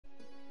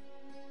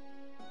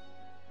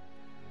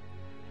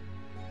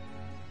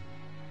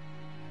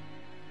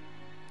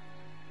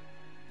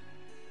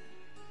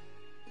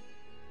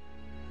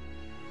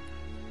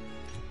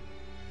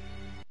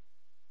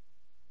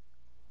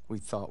We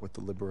thought with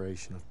the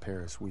liberation of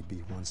Paris we'd be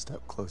one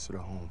step closer to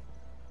home.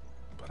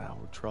 But our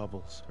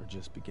troubles are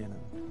just beginning.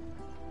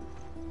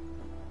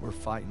 We're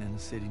fighting in the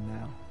city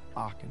now,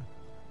 Aachen.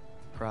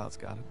 The crowd's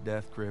got a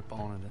death grip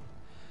on it, and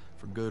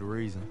for good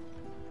reason.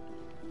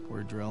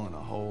 We're drilling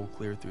a hole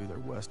clear through their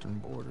western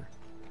border.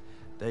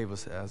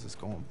 Davis has us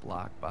going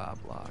block by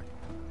block,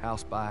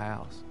 house by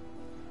house.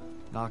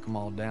 Knock 'em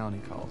all down, he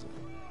calls it.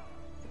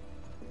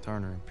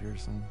 Turner and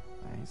Pearson,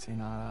 I ain't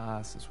seen eye to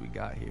eye since we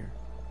got here.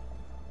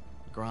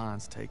 The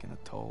grind's taking a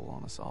toll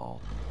on us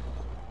all.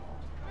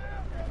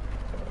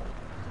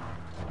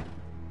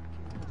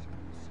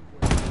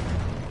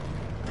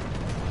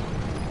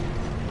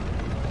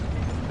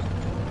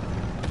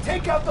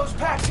 Take out those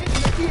packs hitting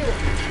the theater!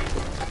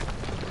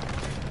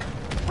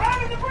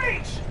 Right in the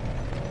breach!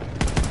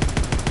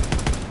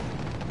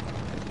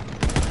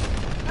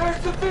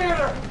 There's the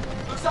theater!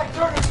 Looks like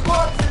Turner's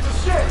squad's in the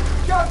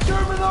shit! Got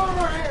German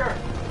armor here!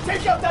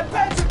 Take out that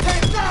Panzer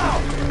tank now!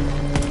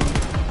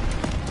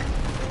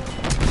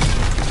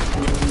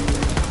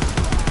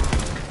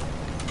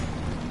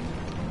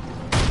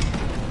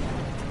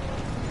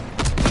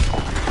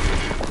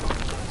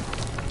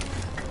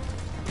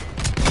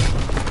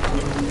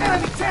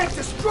 Enemy tank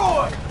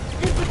destroyed!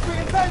 Infantry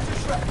and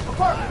Panzerschreck!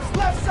 Apartments,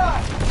 left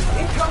side!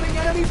 Incoming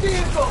enemy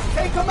vehicles!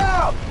 Take them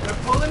out! They're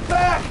pulling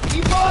back!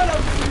 Keep on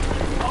them!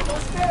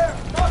 Almost there!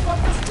 Knock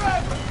off the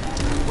straggler!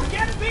 We're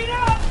getting beat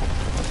up!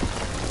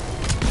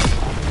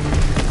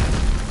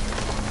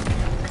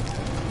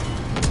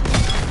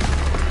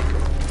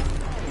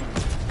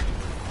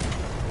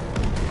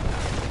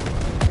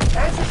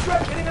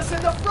 Panzerschreck hitting us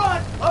in the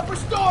front! Upper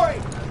story!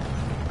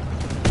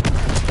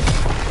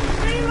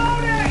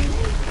 Reloading!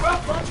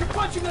 Rough punch, you're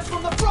punching us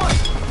from the front!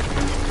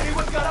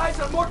 Anyone got eyes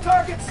on more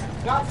targets?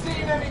 Not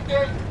seeing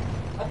anything.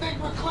 I think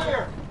we're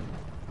clear.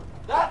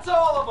 That's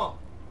all of them.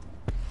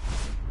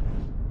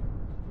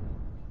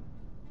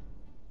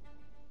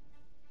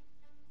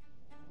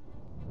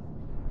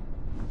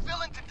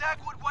 Fill into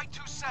Dagwood White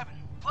 2-7.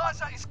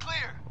 Plaza is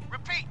clear.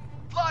 Repeat,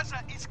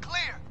 Plaza is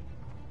clear.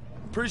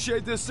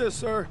 Appreciate this,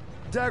 sir.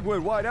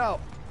 Dagwood, White out.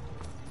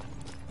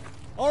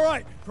 All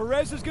right,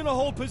 Perez is gonna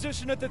hold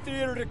position at the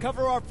theater to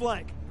cover our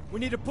flank. We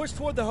need to push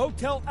toward the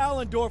Hotel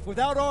Allendorf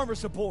without armor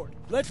support.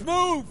 Let's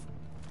move!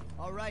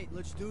 All right,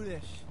 let's do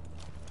this.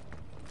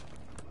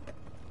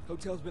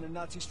 Hotel's been a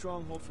Nazi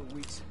stronghold for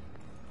weeks.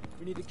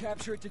 We need to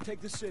capture it to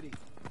take the city.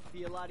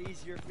 Be a lot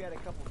easier if we had a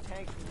couple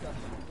tanks with us.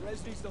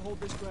 Perez needs to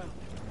hold this ground.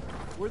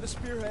 We're the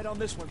spearhead on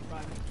this one,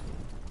 Private.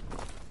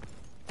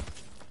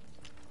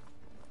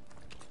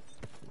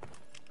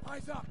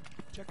 Eyes up!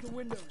 Check the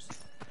windows.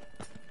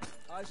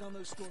 Eyes on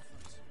those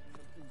storefronts.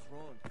 Something's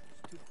wrong.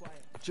 It's too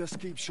quiet. Just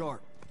keep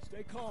sharp.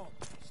 Stay calm.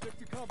 Stick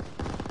to cover.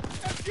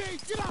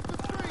 FGs, get off the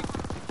street!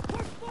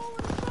 Push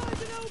forward and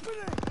find an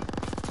opening!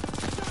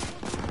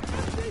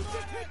 FGs,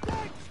 just hit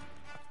tanks!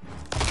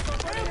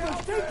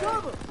 Ambulance, take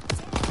cover!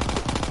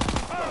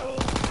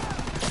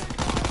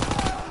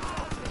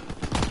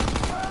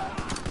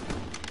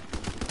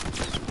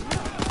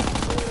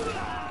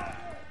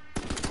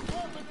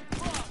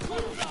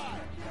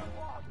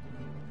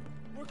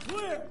 We're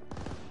clear!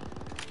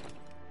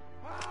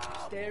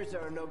 Stairs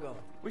are a no-go.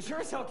 We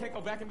sure as hell can't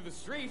go back into the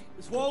street.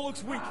 This wall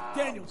looks weak.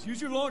 Daniels, use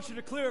your launcher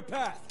to clear a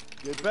path.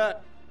 Good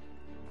bet.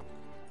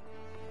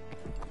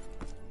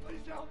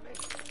 Please help me!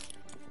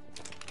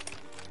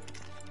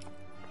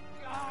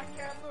 I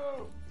can't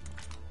move!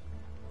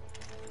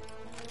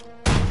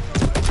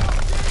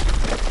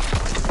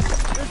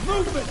 There's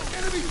movement!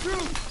 Enemy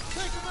troops!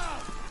 Take them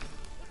out!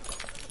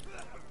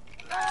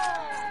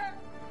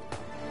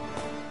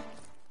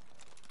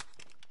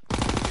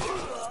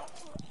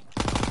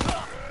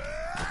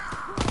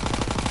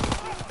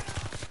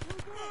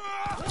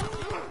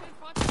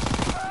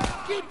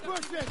 Keep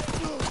pushing!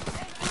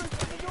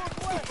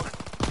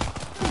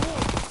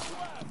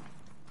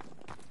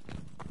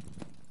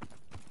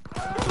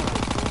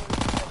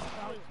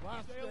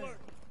 Stay alert.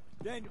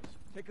 Daniels,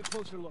 take a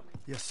closer look.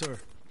 Yes, sir.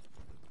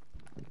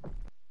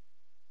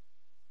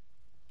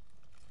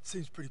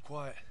 Seems pretty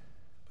quiet,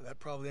 but that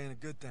probably ain't a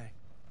good thing.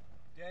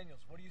 Daniels,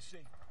 what do you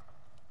see?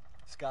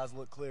 Skies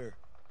look clear.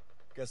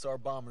 Guess our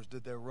bombers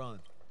did their run.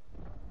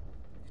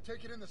 You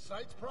taking in the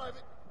sights,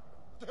 Private?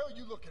 What the hell are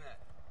you looking at?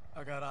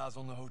 I got eyes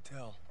on the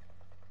hotel.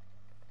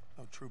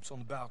 No troops on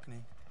the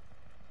balcony.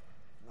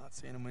 Not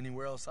seeing them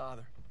anywhere else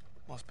either.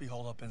 Must be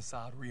holed up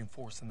inside,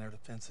 reinforcing their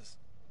defenses.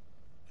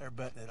 They're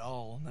betting it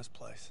all on this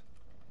place.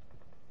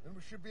 Then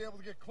we should be able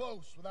to get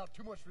close without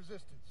too much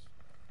resistance.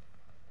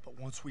 But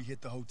once we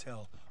hit the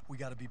hotel, we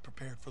gotta be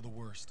prepared for the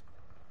worst.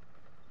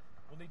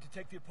 We'll need to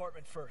take the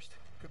apartment first.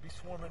 Could be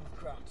swarming with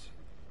crowds.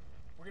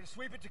 We're gonna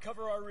sweep it to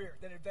cover our rear,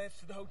 then advance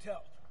to the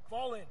hotel.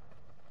 Fall in.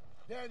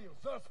 Daniel,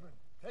 Zussman,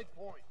 take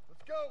point.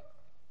 Let's go!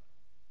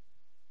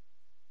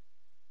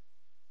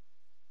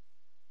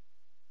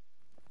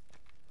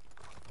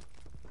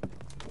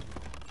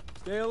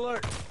 Stay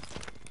alert.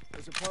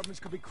 Those apartments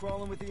could be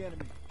crawling with the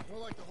enemy. More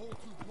like the whole 2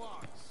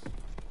 blocks.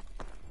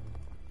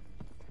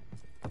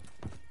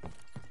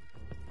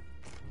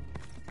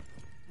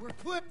 We're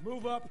clear.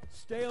 Move up.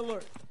 Stay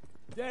alert.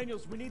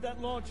 Daniels, we need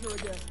that launcher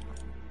again.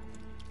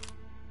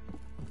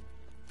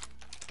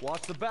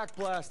 Watch the back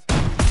blast.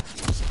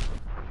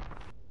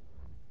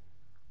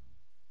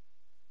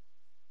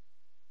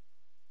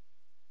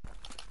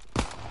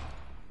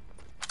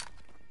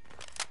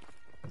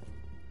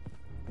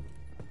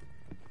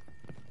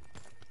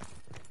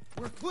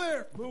 We're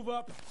clear! Move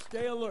up.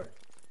 Stay alert.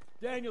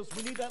 Daniels,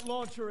 we need that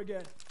launcher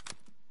again.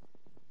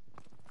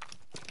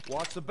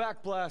 Watch the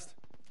back blast.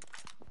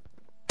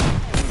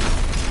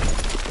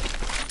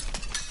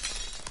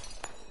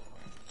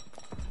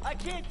 I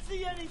can't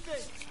see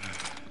anything!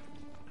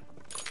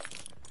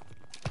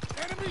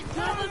 Enemy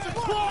damage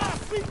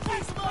across! We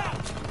face them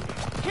out!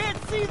 Can't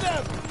see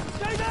them!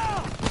 Stay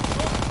down!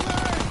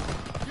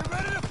 You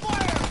ready to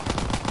fire?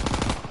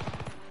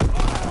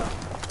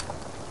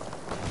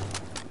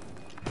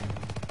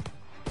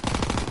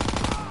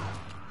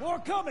 More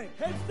coming!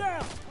 Heads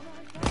down!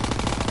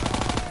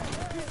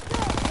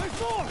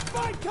 There's more!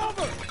 Find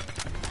cover!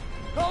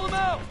 Call them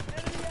out!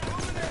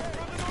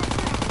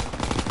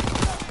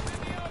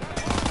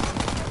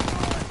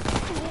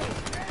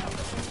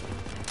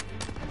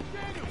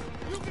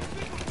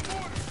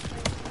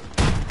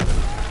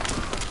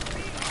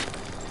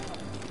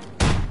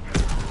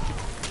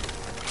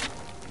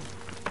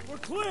 We're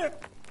clear!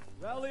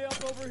 Rally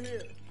up over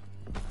here.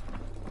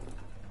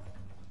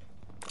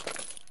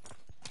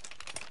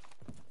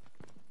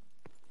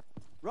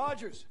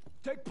 Rogers,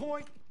 take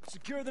point.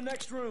 Secure the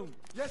next room.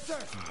 Yes, sir.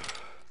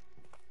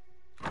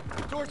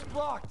 Door's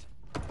blocked.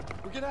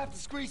 We're gonna have to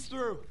squeeze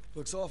through.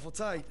 Looks awful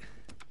tight.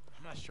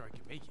 I'm not sure I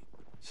can make it.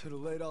 Should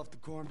have laid off the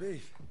corned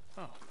beef.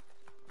 Oh.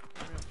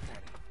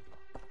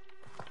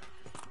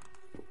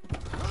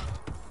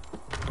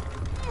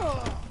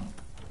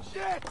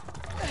 Shit!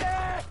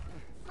 Shit!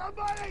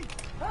 Somebody!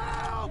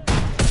 Help!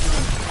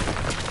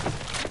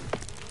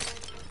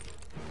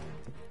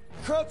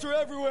 Krauts are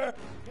everywhere.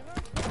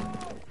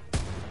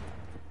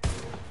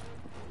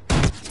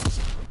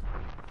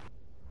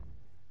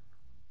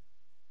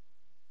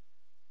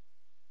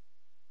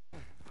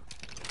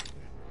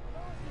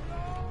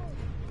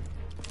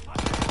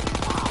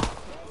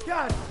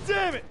 God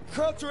damn it!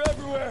 Krauts are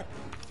everywhere.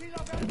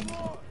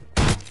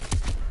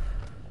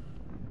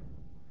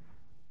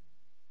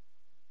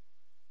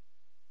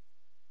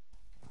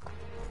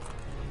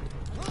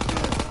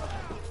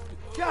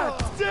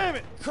 God damn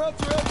it!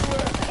 Krauts are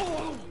everywhere.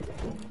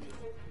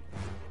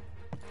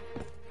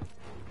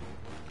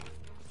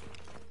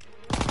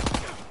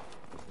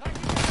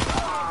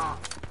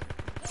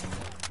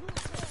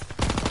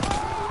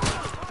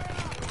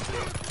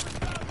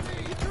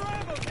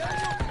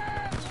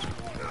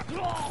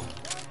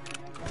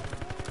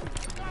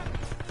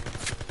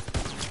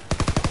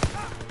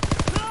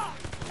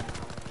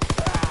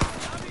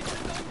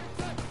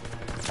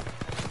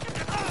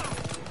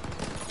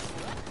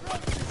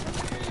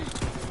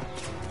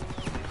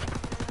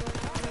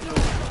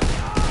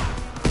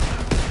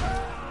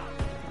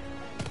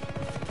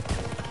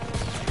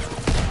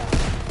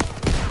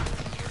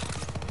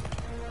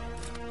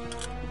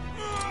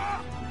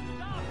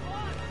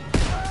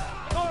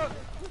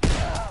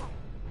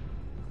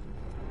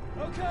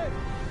 Okay,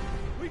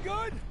 we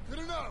good? Good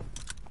enough.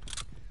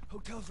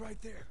 Hotel's right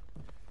there.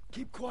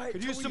 Keep quiet.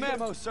 Could till use we some hit.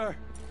 ammo, sir.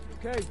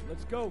 Okay,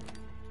 let's go.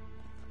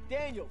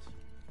 Daniels,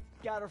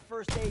 got our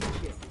first aid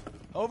kit.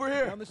 Over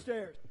here. Down the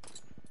stairs.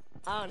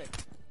 On it.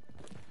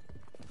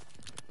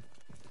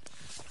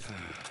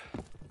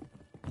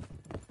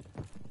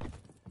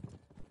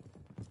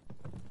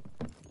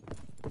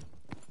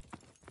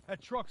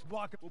 That truck's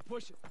blocking. We'll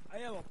push it.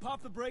 Aiello,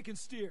 pop the brake and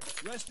steer.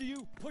 Rest of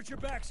you, put your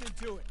backs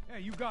into it.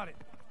 Hey, you got it.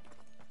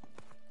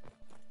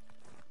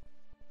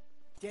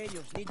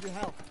 Daniels, need your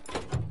help.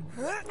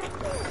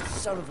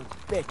 Son of a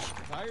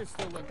bitch. Tires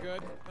still look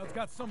good. It's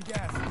got some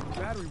gas.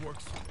 Battery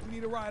works. We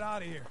need a ride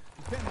out of here.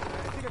 Lieutenant,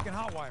 I think I can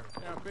hotwire it.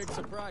 Yeah, big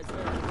surprise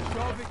there.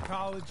 Shove it,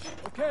 college.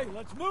 Okay,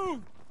 let's move.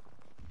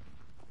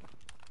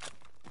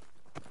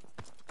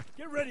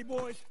 Get ready,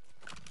 boys.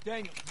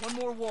 Daniels, one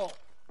more wall.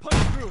 Punch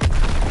through.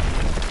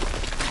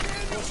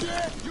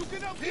 You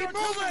can help keep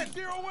moving!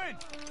 Zero in.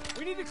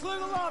 We need to clear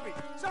the lobby.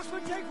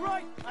 Sussman, take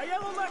right.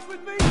 Aiello left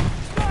with me.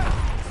 Stop.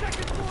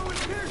 Second floor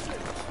with Pearson.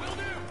 Will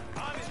do.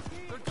 On it.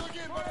 They're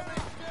cooking, but I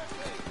mean,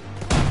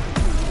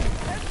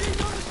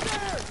 MD's on the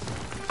stairs.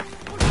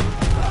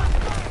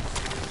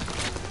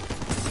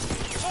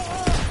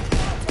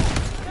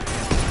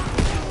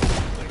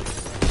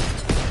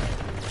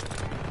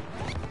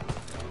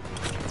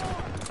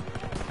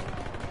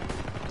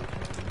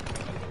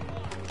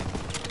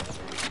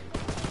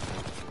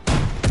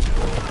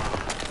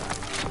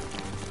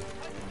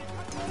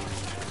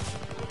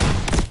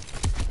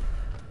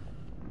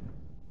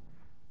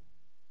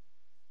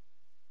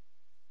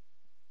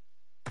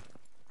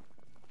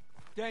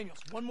 Daniels,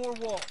 one more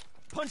wall.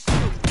 Punch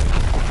through.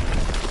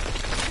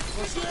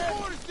 push the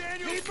borders,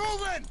 Daniel! Keep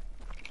moving!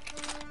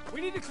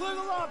 We need to clear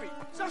the lobby.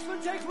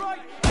 Sussman, take right.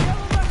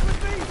 Aiello left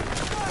with me.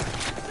 Stop.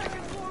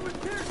 Second floor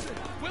with Pearson.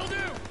 Will do.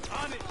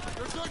 On it.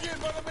 They're cooking,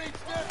 but I mean,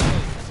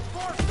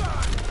 far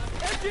side!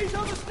 MG's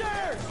on the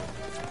stairs!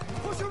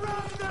 Push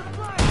around to their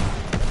flank!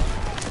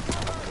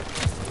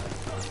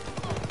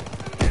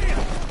 Damn!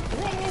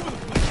 We're all over the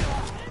place!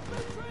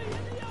 Infantry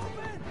in the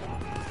open!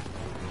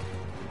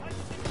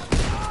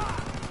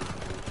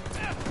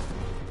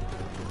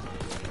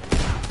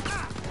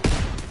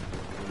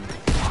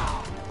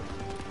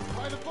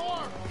 By the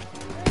bar!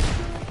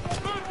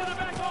 Move to the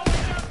back hallway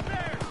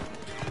downstairs!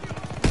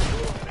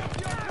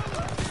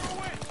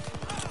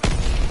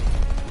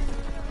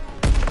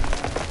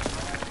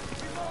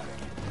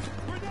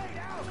 Grenade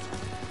out!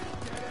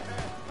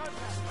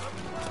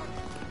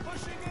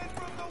 Pushing in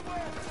from the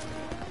west!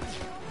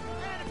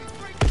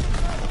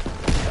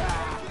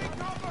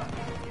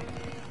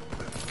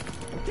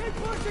 Keep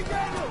pushing,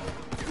 Daniel!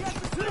 You have to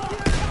secure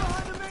it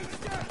behind the main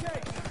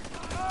staircase!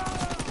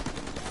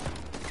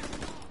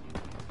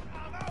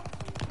 I'm out!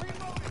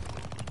 Reloading!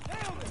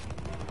 Nailed it!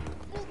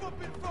 Move up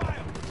and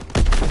fire!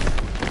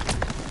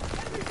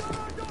 Enemies on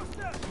our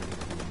doorstep!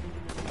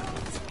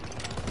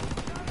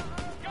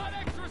 Got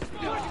extra Push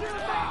smoke! to the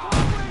back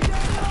hallway,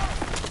 Daniel!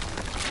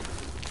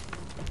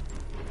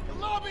 The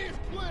lobby is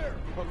clear!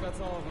 Hope that's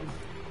all of them.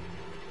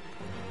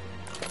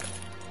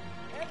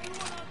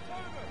 Everyone on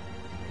cover!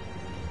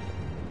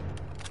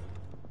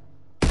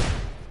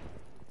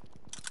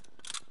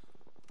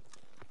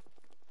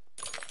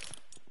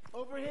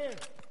 Over here.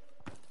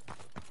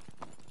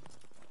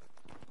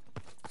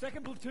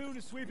 Second platoon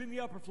is sweeping the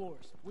upper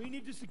floors. We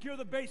need to secure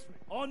the basement.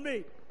 On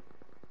me.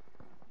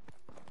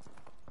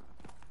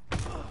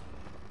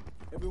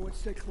 Everyone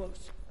stay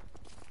close.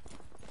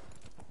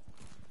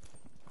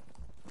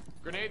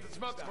 Grenades and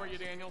smokes for you,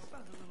 Daniels.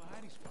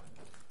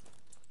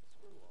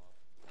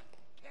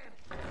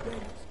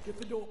 Daniels, get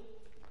the door.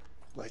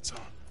 Lights on.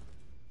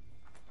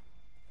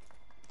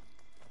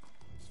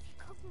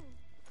 Gucken.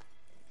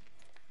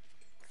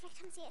 Vielleicht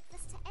haben sie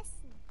etwas zu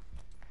essen.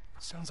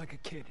 Sounds like a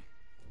kid.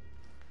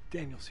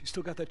 Daniels, you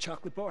still got that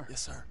chocolate bar?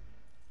 Yes, sir.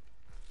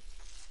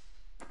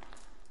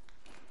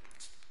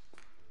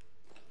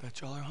 Bet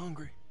y'all are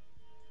hungry.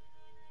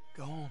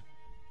 Go on.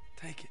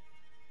 Take it.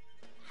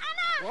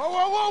 Whoa,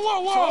 whoa, whoa, whoa,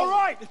 whoa! It's all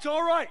right. It's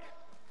all right.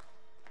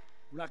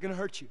 We're not gonna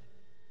hurt you.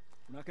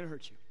 We're not gonna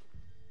hurt you.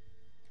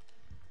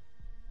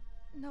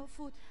 No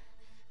food.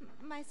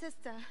 My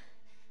sister.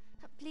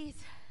 Please.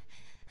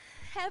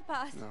 Help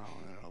us.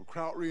 No.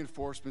 Kraut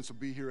reinforcements will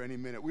be here any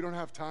minute. We don't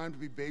have time to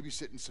be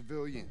babysitting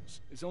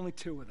civilians. There's only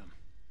 2 of them.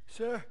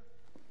 Sir,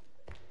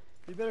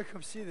 you better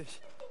come see this.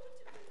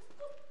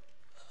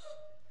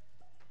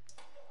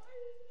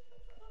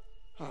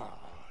 Ah,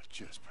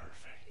 just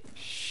perfect.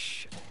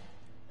 Shh.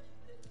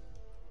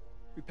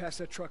 We passed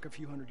that truck a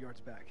few hundred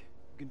yards back.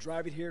 We can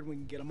drive it here and we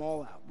can get them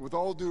all out. With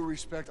all due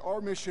respect, our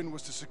mission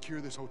was to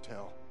secure this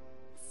hotel.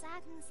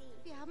 Sagen Sie.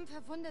 Wir haben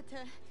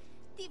Verwundete.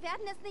 Die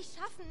werden es nicht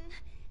schaffen.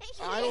 Ich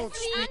I don't lese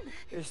sie an.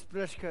 Ich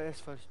spreche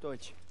etwas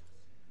Deutsch.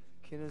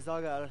 Keine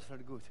Sorge, alles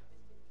wird gut.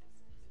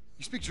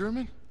 You speak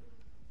German?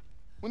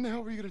 When the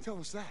hell were you gonna tell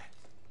us that?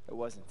 It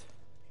wasn't.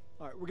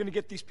 All right, we're gonna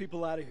get these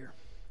people out of here.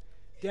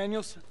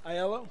 Daniels,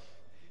 Aiello,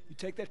 you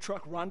take that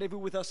truck, rendezvous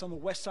with us on the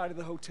west side of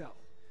the hotel.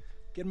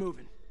 Get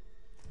moving.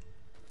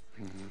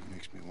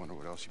 Makes me wonder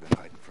what else you've been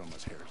hiding from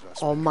us, Harris.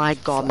 Oh my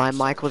god, my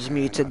mic was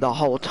muted the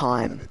whole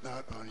time.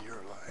 Not on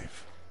your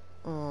life.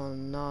 Oh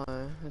no,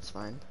 it's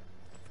fine.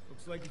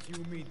 Looks like it's you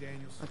and me,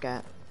 Daniels.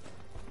 Okay.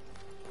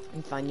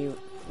 It's fine,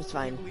 it's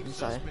fine, I'm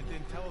sorry.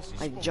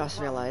 I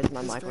just realized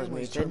my His mic was family's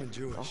muted German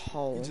Jewish. the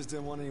whole He just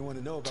didn't want anyone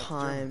to know about the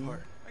time. German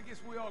part. I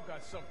guess we all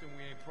got something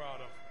we ain't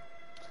proud of.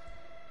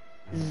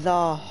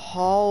 The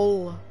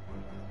whole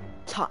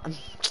time.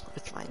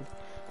 It's fine.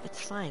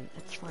 It's fine.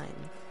 It's fine.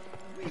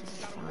 It's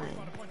fine.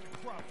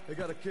 They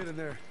got a kid in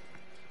there.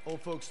 Old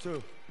folks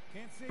too.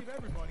 Can't save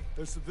everybody.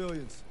 They're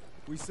civilians.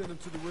 We send them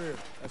to the rear.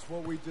 That's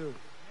what we do.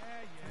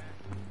 Yeah.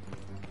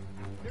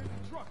 There's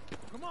the truck.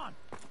 Come on.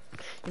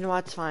 You know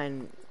what? It's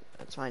fine.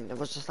 It's fine. It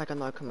was just like a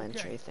no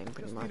commentary thing,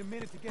 pretty Just much. need a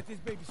minute to get this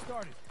baby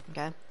started.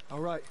 Okay? All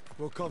right,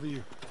 we'll cover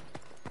you.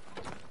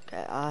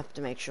 Okay, I have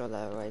to make sure that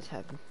I always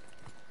have.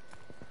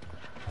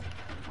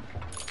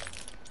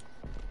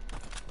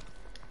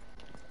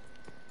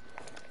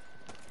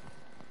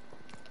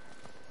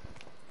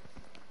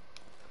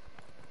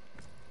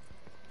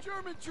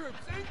 German troops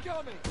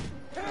incoming!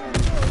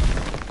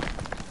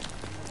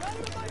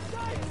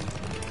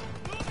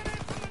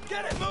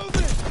 Get it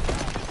moving!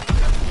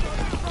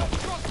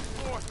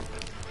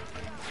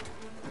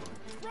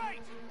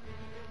 Right.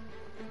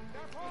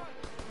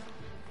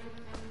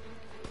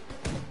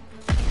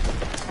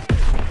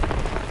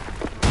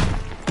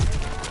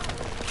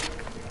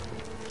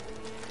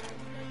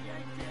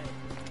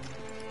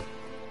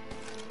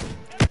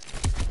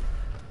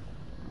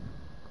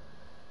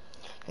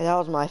 Okay, that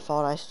was my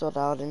fault. I stood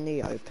out in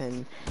the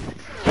open.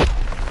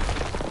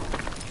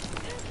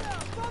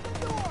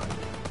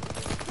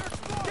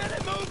 Get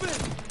it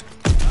moving!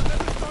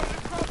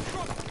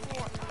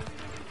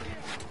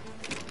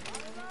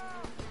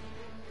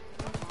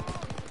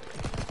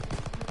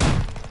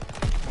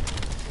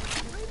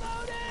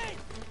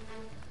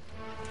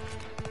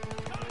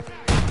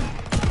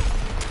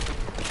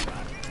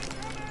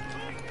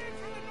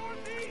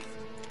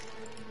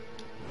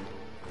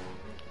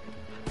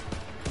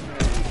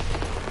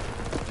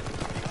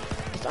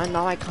 I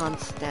know I can't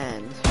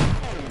stand.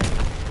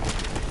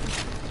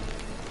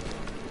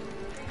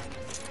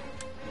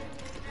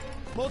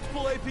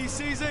 Multiple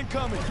APCs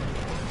incoming.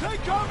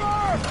 Take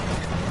cover!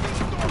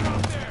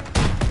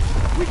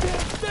 We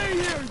can't stay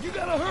here. You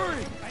gotta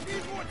hurry. I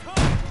need more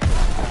time!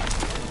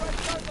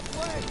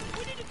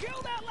 We need to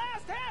kill that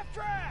last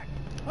half-track!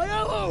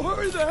 Aiello,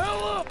 hurry the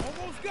hell up!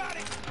 Almost got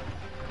it!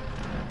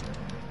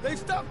 They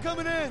stopped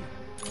coming in.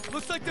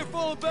 Looks like they're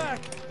falling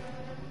back.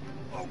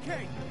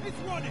 Okay, it's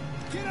running!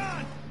 Get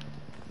on!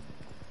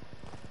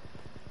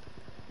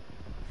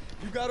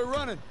 You got it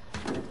running.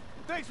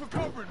 Thanks for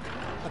covering me!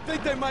 I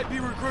think they might be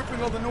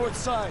regrouping on the north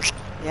side.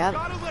 Yep.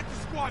 Gotta let the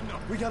squad know!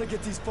 We gotta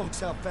get these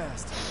folks out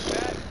fast.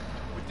 Dad,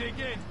 we dig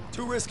in.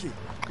 Too risky.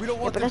 We don't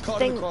Yeah, want but them that's the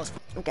caught in thing. the cross.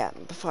 Okay,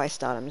 before I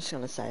start, I'm just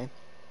gonna say,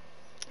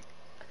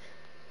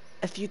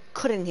 if you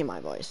couldn't hear my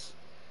voice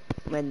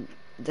when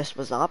this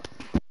was up,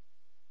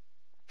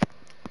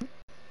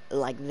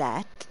 like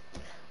that,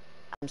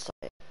 I'm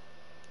sorry.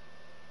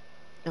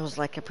 It was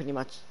like a pretty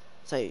much.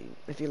 So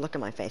if you look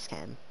at my face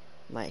cam,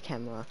 my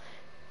camera,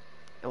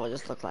 it will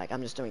just look like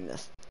I'm just doing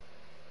this.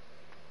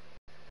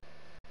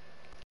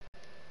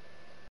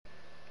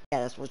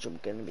 Yeah, that's what you're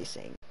gonna be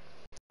seeing.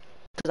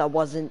 Because I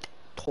wasn't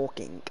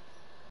talking.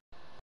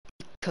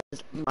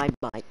 Because my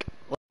mic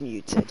was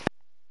muted.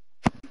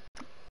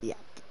 Yeah,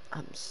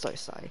 I'm so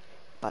sorry.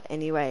 But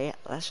anyway,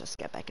 let's just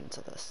get back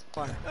into this.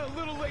 A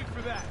little late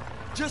for that.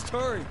 Just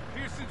hurry.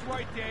 Pearson's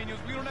right, Daniels.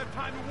 We don't have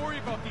time to worry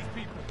about these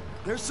people.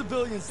 They're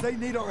civilians. They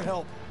need our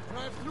help.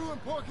 Drive through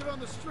and park it on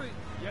the street.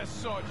 Yes,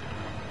 Sergeant.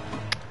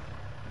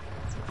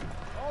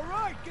 All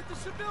right, get the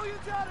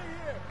civilians out of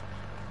here!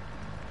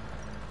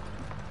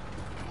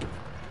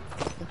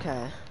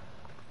 Okay.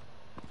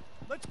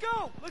 Let's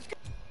go! Let's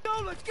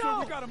go! Let's go! Sir,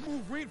 we gotta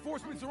move.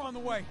 Reinforcements are on the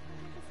way.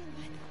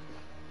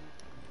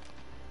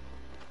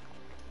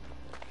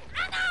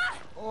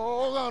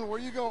 Oh, hold on, where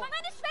you going?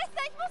 Meine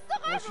Schwester, ich muss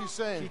zurück! What's she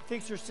saying? She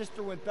thinks her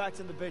sister went back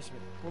to the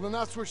basement. Well, then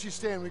that's where she's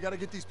staying. We gotta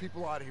get these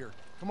people out of here.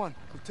 Come on.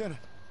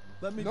 Lieutenant,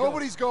 let me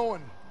Nobody's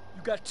going.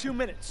 You got 2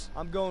 minutes.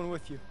 I'm going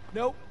with you.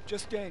 Nope,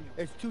 just Daniel.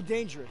 It's too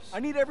dangerous. I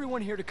need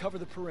everyone here to cover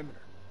the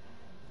perimeter.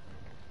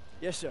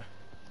 Yes, sir.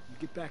 You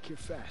get back here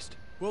fast.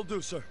 Will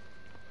do, sir.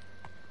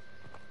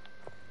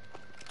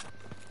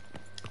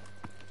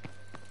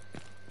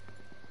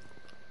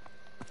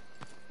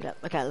 Yeah,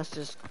 okay, let's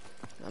just...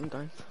 I'm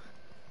going.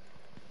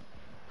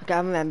 Okay,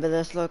 I remember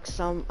this. Look,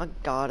 a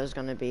guard is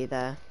gonna be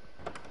there.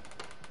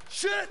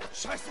 Shit!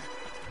 Scheiße!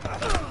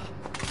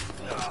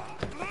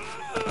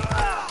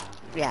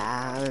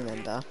 Yeah, I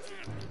remember.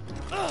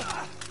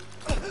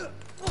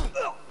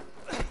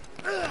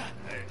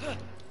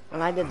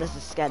 When I did this, it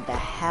scared the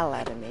hell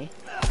out of me.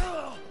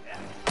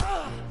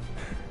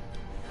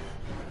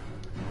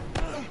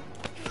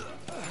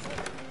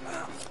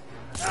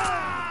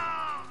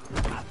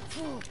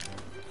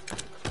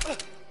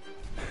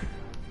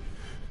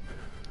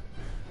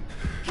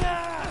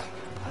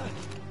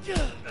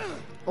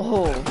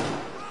 Oh.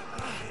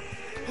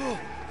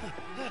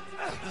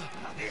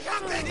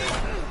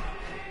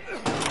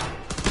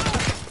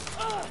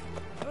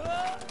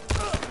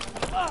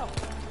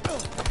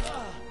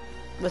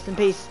 Rest in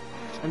peace.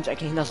 I'm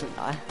joking, he doesn't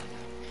die.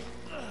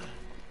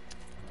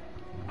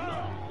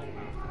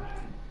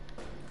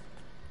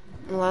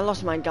 Well, I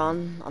lost my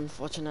gun,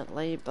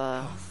 unfortunately,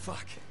 but... Oh,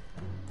 fuck.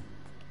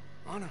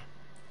 Anna.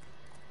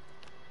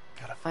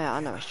 Gotta Oh yeah, I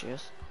know where she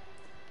is.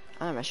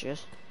 I know where she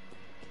is.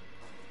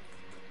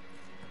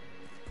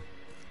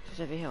 She's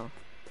over here.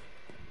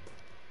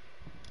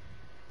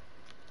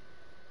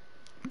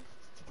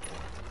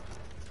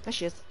 There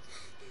she is.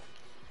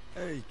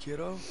 Hey,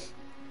 kiddo.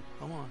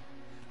 Come on.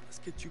 Let's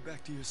get you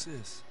back to your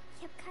sis.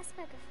 Ich hab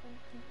Kasper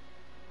gefunden.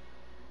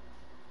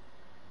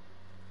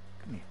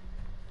 Come here.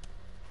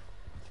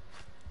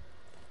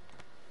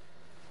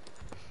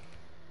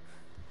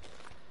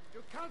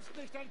 Du kannst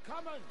nicht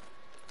entkommen!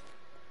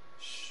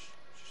 Shh.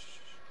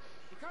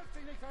 Du kannst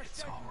dich nicht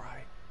It's verstecken! all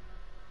right.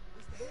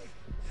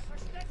 Er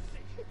versteckt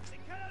sich!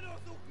 Den Keller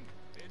durchsuchen!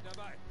 Bin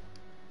dabei!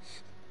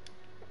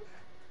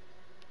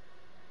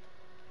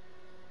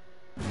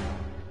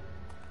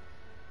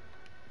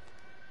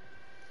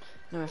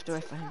 No, we have to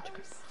wait for him to go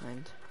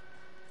behind.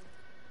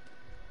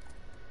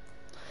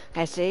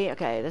 Okay, see?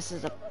 Okay, this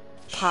is a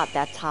part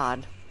that's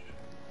hard.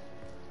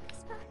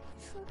 Kasper,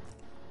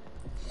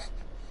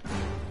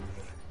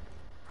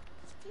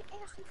 die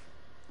Ehren.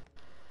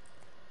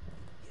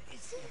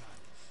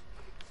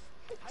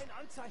 Kein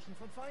Anzeichen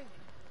von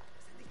Feinden.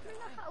 Ich will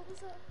nach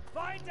Hause.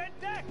 Feind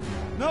entdeckt!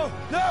 No,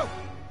 no!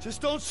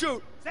 Just don't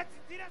shoot!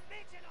 Setzen Sie das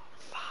Mädchen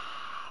auf!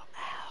 Far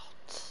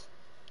out.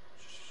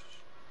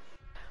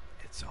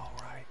 It's all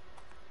right.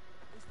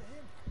 Wo ist er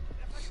hin?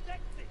 Er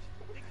versteckt sich!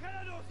 Den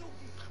Keller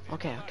durchsuchen!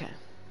 Okay, okay.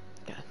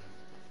 Okay.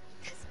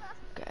 Kasper,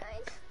 Okay.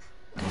 nein.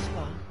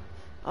 Caspar.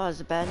 Oh,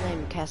 it's a bad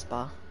name,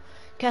 Caspar.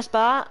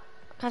 Caspar!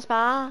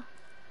 Caspar!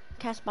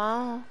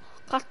 Caspar!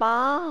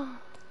 Caspar!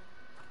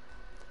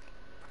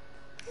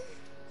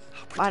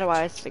 Why do I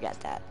always forget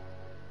that?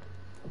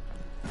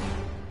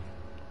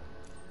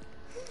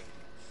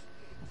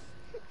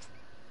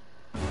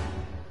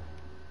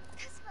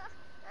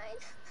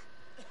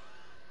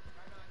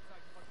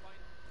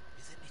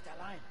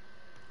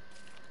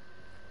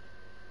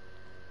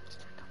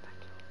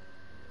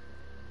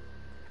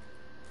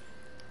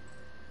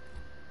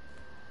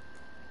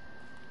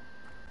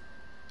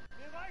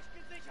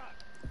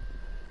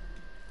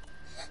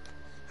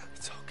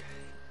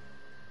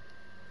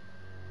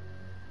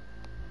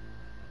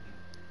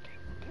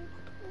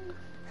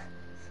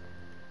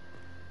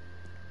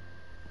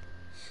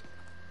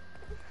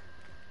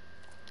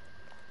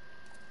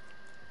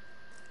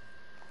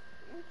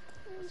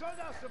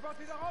 soll das? Sofort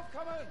wieder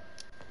raufkommen!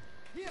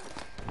 Hier,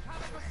 ich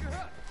habe etwas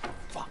gehört!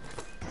 Fuck.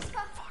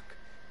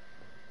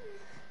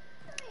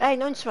 Hey,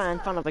 don't swear in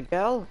front of a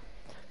girl.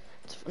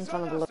 It's in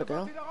front of a little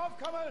girl. Sofort wieder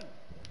raufkommen!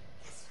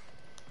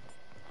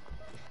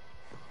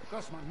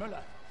 Gossmann,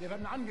 Müller, wir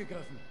werden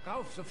angegriffen.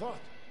 Rauf, sofort!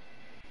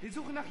 Wir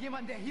suchen nach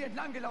jemandem, der hier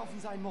entlang gelaufen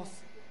sein muss.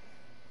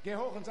 Geh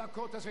hoch und sag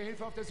Kurt, dass wir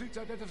Hilfe auf der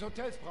Südseite des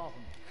Hotels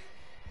brauchen.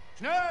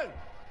 Schnell!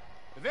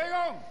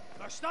 Bewegung!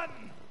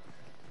 Verstanden!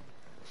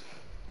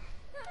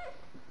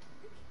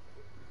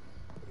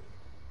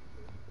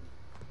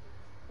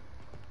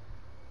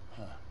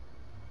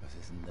 Was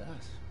ist denn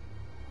das?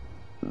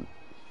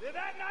 Wir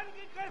werden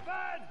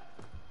angegriffen!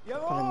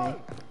 Follow me.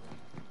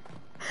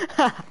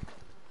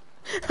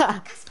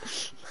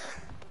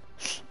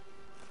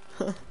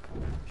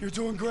 You're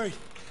doing great.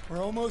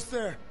 We're almost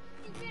there.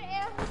 Ich will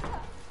Erika.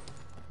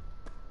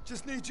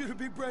 Just need you to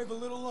be brave a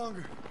little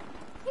longer.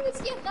 Ich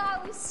muss hier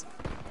raus.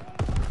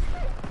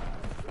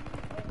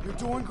 You're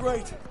doing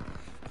great.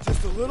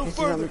 Just a little This is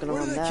further. gonna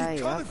Where do run they there,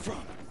 keep coming yeah.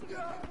 from?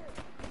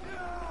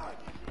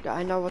 Yeah,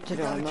 I know what to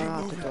do. I gotta know keep how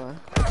to moving. do it.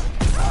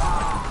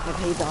 If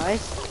he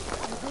dies,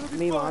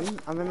 me one.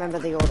 I remember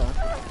the order.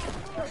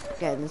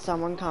 Okay, then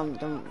someone comes.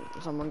 Then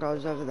someone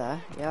goes over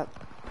there. Yep.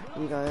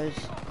 He goes.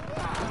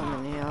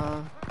 Come in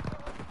here.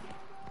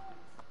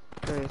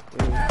 Three. Yep,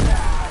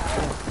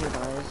 he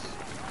dies.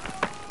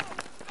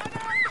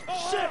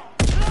 Shit!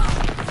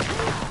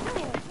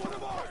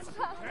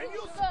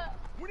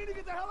 We need to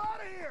get the hell out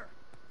of here!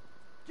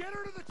 Get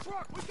her to the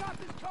truck! We got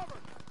this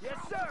covered! Yes,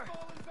 sir.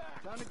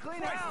 Time to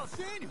clean house.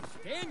 Daniels!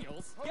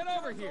 Daniels, get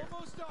over here.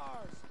 Almost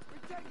ours!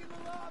 We're taking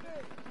the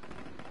lobby!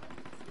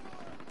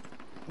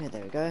 Yeah,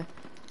 there we go.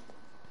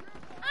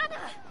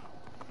 Anna!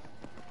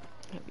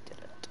 Yeah, we did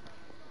it.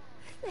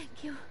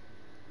 Thank you.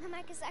 Mama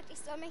hat gesagt, ich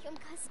soll mich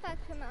Kaspar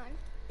kümmern.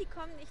 Die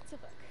kommen nicht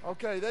zurück.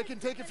 Okay, they can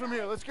take it from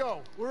here. Let's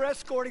go. We're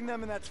escorting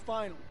them, and that's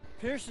final.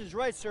 Pearson's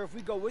right, sir. If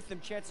we go with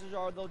them, chances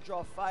are they'll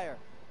draw fire.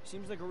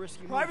 Seems like a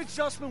risky move. Private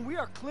Sussman, we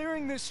are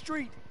clearing this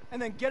street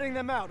and then getting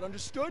them out,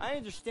 understood? I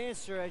understand,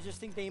 sir. I just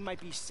think they might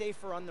be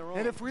safer on their own.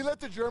 And if we let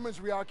the Germans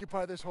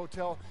reoccupy this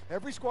hotel,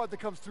 every squad that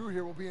comes through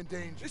here will be in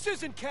danger. This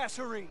isn't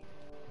Kasserine.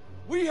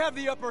 We have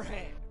the upper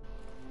hand.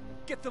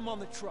 Get them on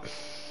the truck.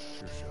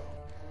 Sure show.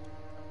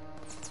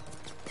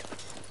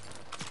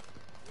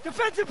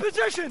 Defensive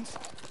positions!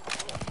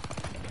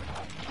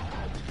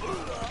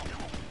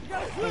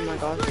 Oh my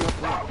god,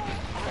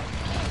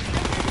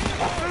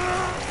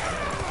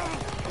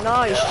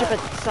 no, you stupid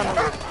son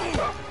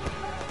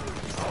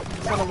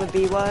of a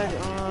B word.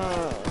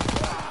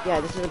 Yeah,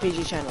 this is a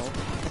PG channel.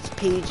 It's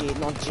PG,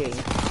 not G.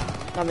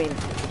 I mean,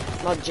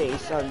 not G,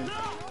 so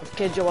if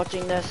kids are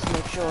watching this,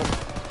 make sure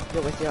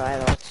you're with your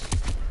adults.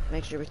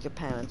 Make sure you're with your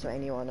parents or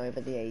anyone over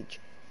the age.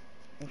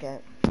 Okay?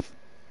 We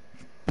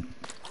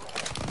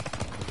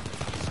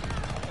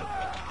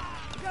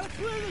gotta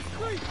clear the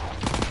street!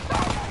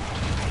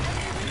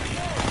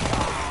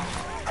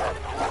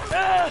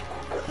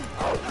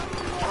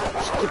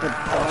 Stupid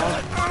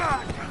dog.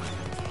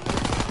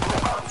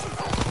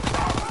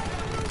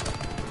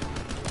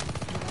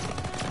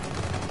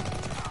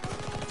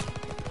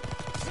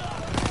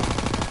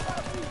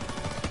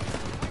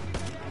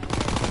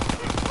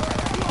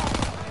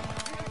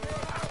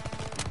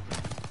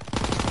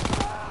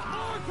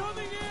 More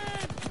coming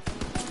in!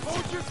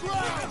 Hold your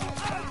ground!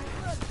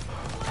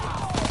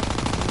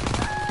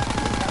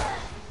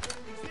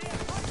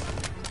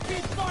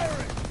 Keep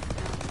firing!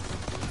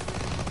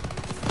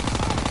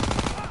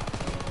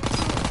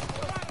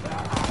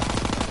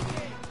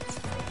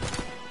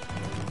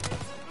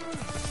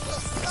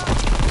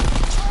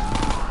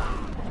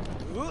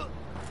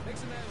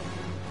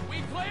 We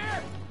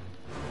clear?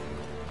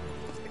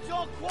 It's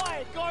all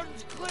quiet.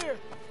 Garden's clear.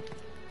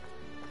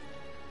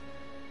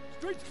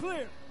 Street's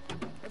clear.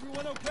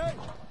 Everyone okay?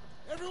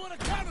 Everyone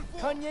accounted for?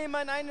 Kann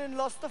jemand einen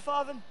Laster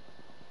fahren?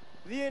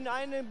 Wir in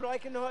einen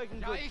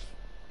Breckenhäusen. Ja,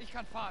 ich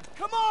kann fahren.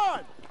 Come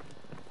on!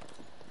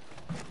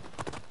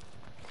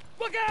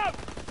 Look out!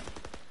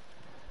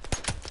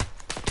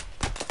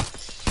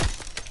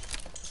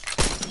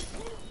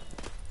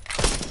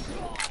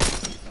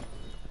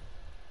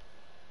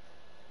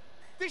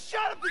 They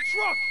shot up the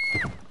truck!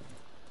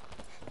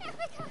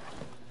 Erika!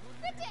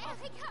 Bitte,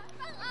 Erika!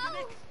 Hör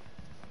auf!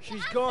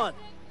 She's gone.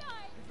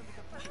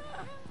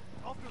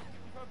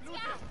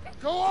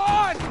 Go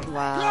on!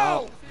 Wow.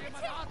 Go!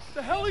 What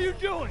the hell are you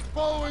doing?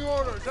 Following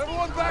orders.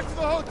 Everyone back to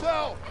the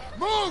hotel.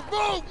 Move,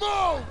 move,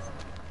 move!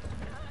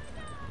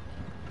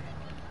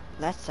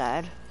 That's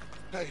sad.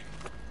 Hey,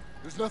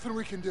 there's nothing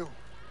we can do.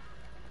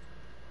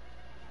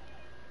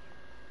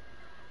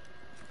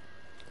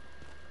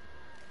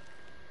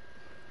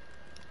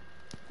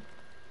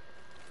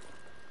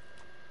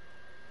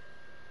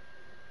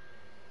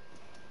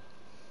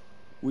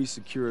 We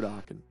secured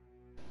Aachen,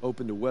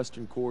 opened a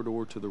western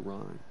corridor to the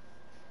Rhine.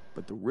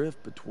 But the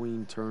rift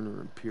between Turner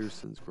and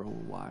Pearson's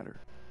growing wider.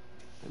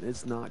 And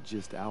it's not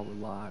just our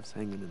lives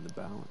hanging in the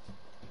balance.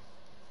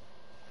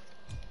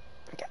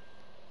 Okay.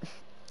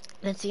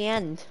 That's the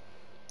end.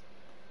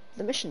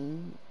 The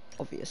mission,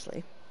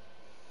 obviously.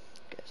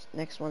 focus.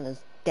 Next one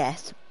is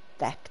Death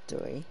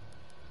Factory.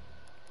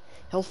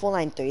 Hill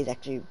 493 is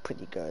actually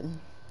pretty good.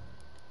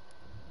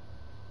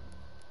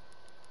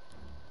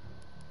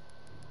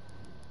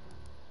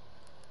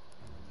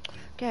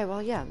 Okay,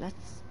 well, yeah,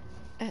 that's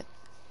it.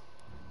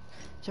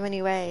 So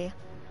anyway,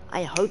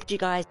 I hope you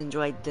guys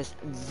enjoyed this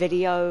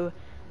video,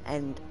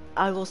 and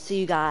I will see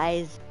you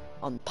guys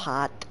on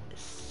part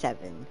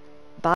 7.